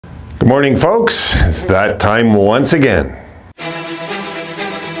Good morning, folks. It's that time once again.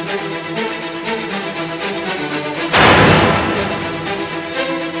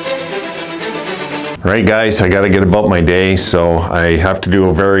 Right, guys, I got to get about my day, so I have to do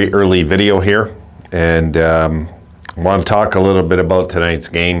a very early video here, and I want to talk a little bit about tonight's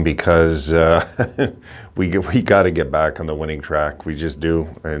game because we got to get back on the winning track. We just do,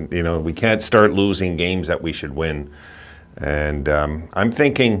 and you know, we can't start losing games that we should win. And I'm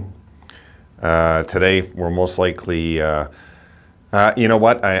thinking today we're most likely, you know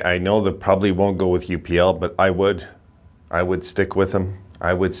what? I know that probably won't go with UPL, but I would stick with them.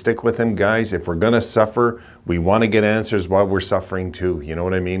 I would stick with him, guys. If we're going to suffer, we want to get answers while we're suffering too. You know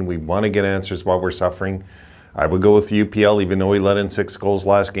what I mean? We want to get answers while we're suffering. I would go with UPL, even though he let in 6 goals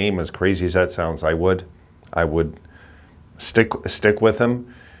last game. As crazy as that sounds, I would stick with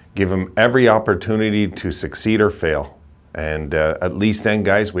him, give him every opportunity to succeed or fail. And at least then,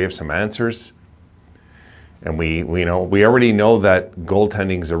 guys, we have some answers. And we already know that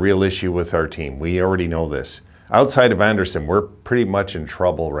goaltending is a real issue with our team. We already know this. Outside of Anderson, we're pretty much in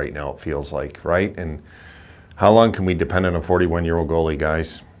trouble right now, it feels like, right? And how long can we depend on a 41-year-old goalie,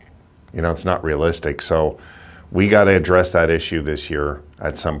 guys? You know, it's not realistic. So we got to address that issue this year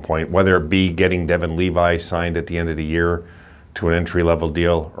at some point, whether it be getting Devin Levi signed at the end of the year to an entry-level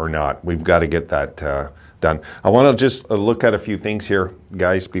deal or not. We've got to get that done. I want to just look at a few things here,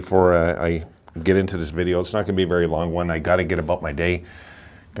 guys, before I get into this video. It's not going to be a very long one. I got to get about my day.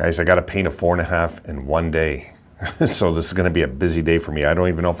 Guys, I got to paint a 4.5 in one day. So this is going to be a busy day for me. I don't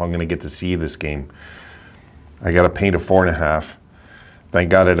even know if I'm going to get to see this game. I got to paint a 4.5. Thank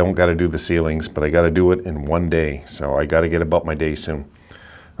God I don't got to do the ceilings, but I got to do it in one day. So I got to get about my day soon.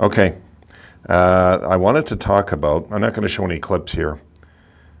 Okay. I wanted to talk about, I'm not going to show any clips here.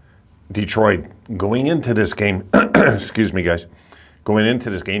 Detroit, going into this game, excuse me, guys. Going into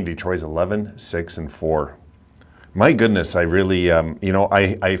this game, Detroit's 11-6-4. My goodness, I really, you know,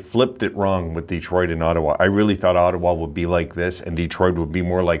 I flipped it wrong with Detroit and Ottawa. I really thought Ottawa would be like this and Detroit would be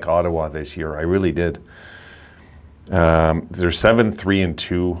more like Ottawa this year. I really did. They're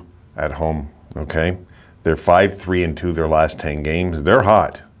 7-3-2 at home, okay? They're 5-3-2 their last 10 games. They're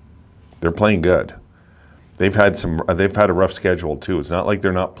hot. They're playing good. They've had a rough schedule too. It's not like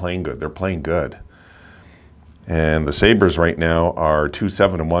they're not playing good. They're playing good. And the Sabres right now are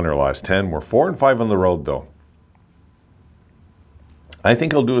 2-7-1 their last 10. We're 4-5 on the road though. I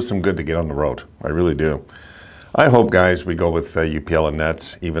think it'll do us some good to get on the road. I really do. I hope, guys, we go with UPL and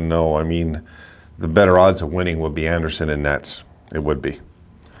Nets, even though, I mean, the better odds of winning would be Anderson and Nets. It would be.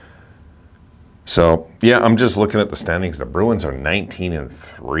 So, yeah, I'm just looking at the standings. The Bruins are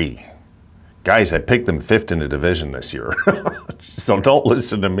 19-3. Guys, I picked them 5th in the division this year. So don't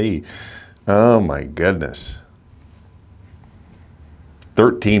listen to me. Oh, my goodness.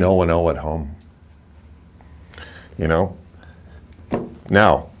 13-0-0 at home. You know?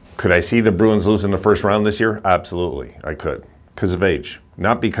 Now, could I see the Bruins lose in the first round this year? Absolutely, I could, because of age.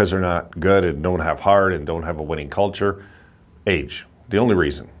 Not because they're not good and don't have heart and don't have a winning culture. Age, the only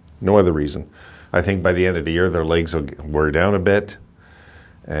reason, no other reason. I think by the end of the year, their legs will wear down a bit,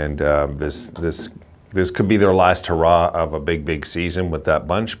 and this could be their last hurrah of a big season with that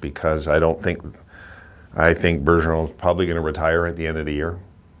bunch, because I think Bergeron's probably going to retire at the end of the year.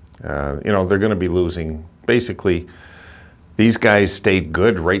 You know, they're going to be losing basically. These guys stayed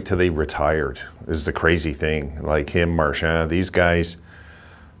good right till they retired, is the crazy thing. Like him, Marchand, these guys,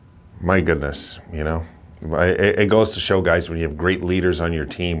 my goodness, you know. It goes to show, guys, when you have great leaders on your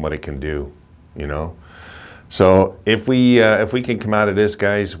team, what it can do, you know. So if we can come out of this,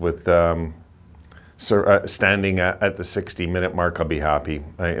 guys, with standing at the 60-minute mark, I'll be happy.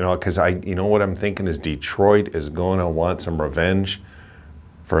 You know, because you know what I'm thinking is Detroit is going to want some revenge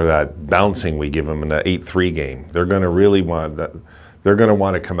for that bouncing we give them in the 8-3 game. They're going to really want that. They're going to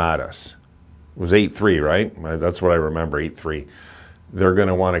want to come at us. It was 8-3, right? That's what I remember, 8-3. They're going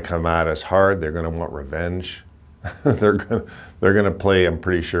to want to come at us hard. They're going to want revenge. They're going to play, I'm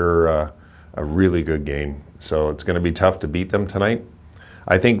pretty sure, a really good game. So it's going to be tough to beat them tonight.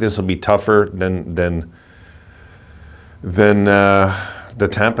 I think this will be tougher than the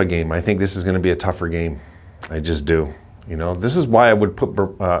Tampa game. I think this is going to be a tougher game. I just do. You know, this is why I would put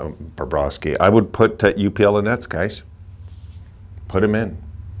Bobrovsky. I would put UPL and Nets, guys. Put him in.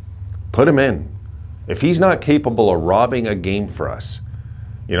 Put him in. If he's not capable of robbing a game for us,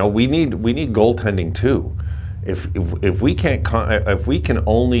 you know, we need goaltending too. If we can't, if we can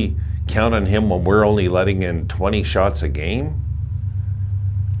only count on him when we're only letting in 20 shots a game,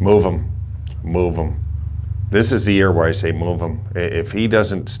 move him. Move him. This is the year where I say move him. If he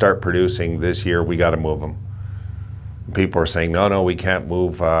doesn't start producing this year, we got to move him. People are saying, no, we can't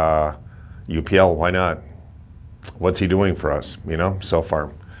move UPL. Why not? What's he doing for us, you know, so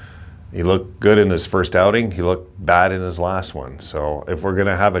far? He looked good in his first outing. He looked bad in his last one. So if we're going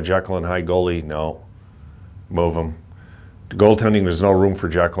to have a Jekyll and Hyde goalie, no, move him. Goaltending, there's no room for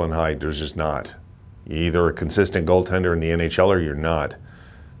Jekyll and Hyde. There's just not. You're either a consistent goaltender in the NHL or you're not.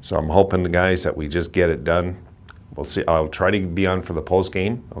 So I'm hoping, the guys, that we just get it done. We'll see. I'll try to be on for the post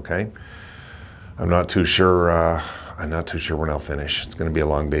game. Okay. I'm not too sure when I'll finish. It's going to be a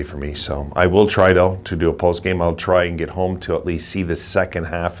long day for me. So I will try, though, to do a post game. I'll try and get home to at least see the second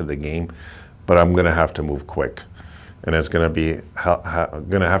half of the game, but I'm going to have to move quick. And it's going to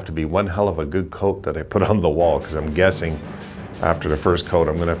have to be one hell of a good coat that I put on the wall, because I'm guessing after the first coat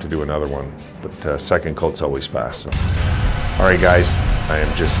I'm going to have to do another one. But second coat's always fast. So. All right, guys, I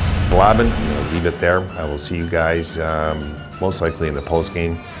am just blabbing. I'm going to leave it there. I will see you guys most likely in the post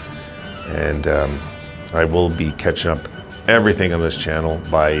game. And I will be catching up everything on this channel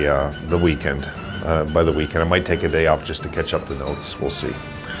by the weekend. I might take a day off just to catch up the notes. We'll see.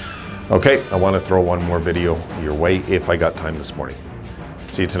 Okay, I want to throw one more video your way if I got time this morning.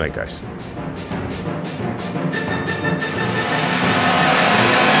 See you tonight, guys.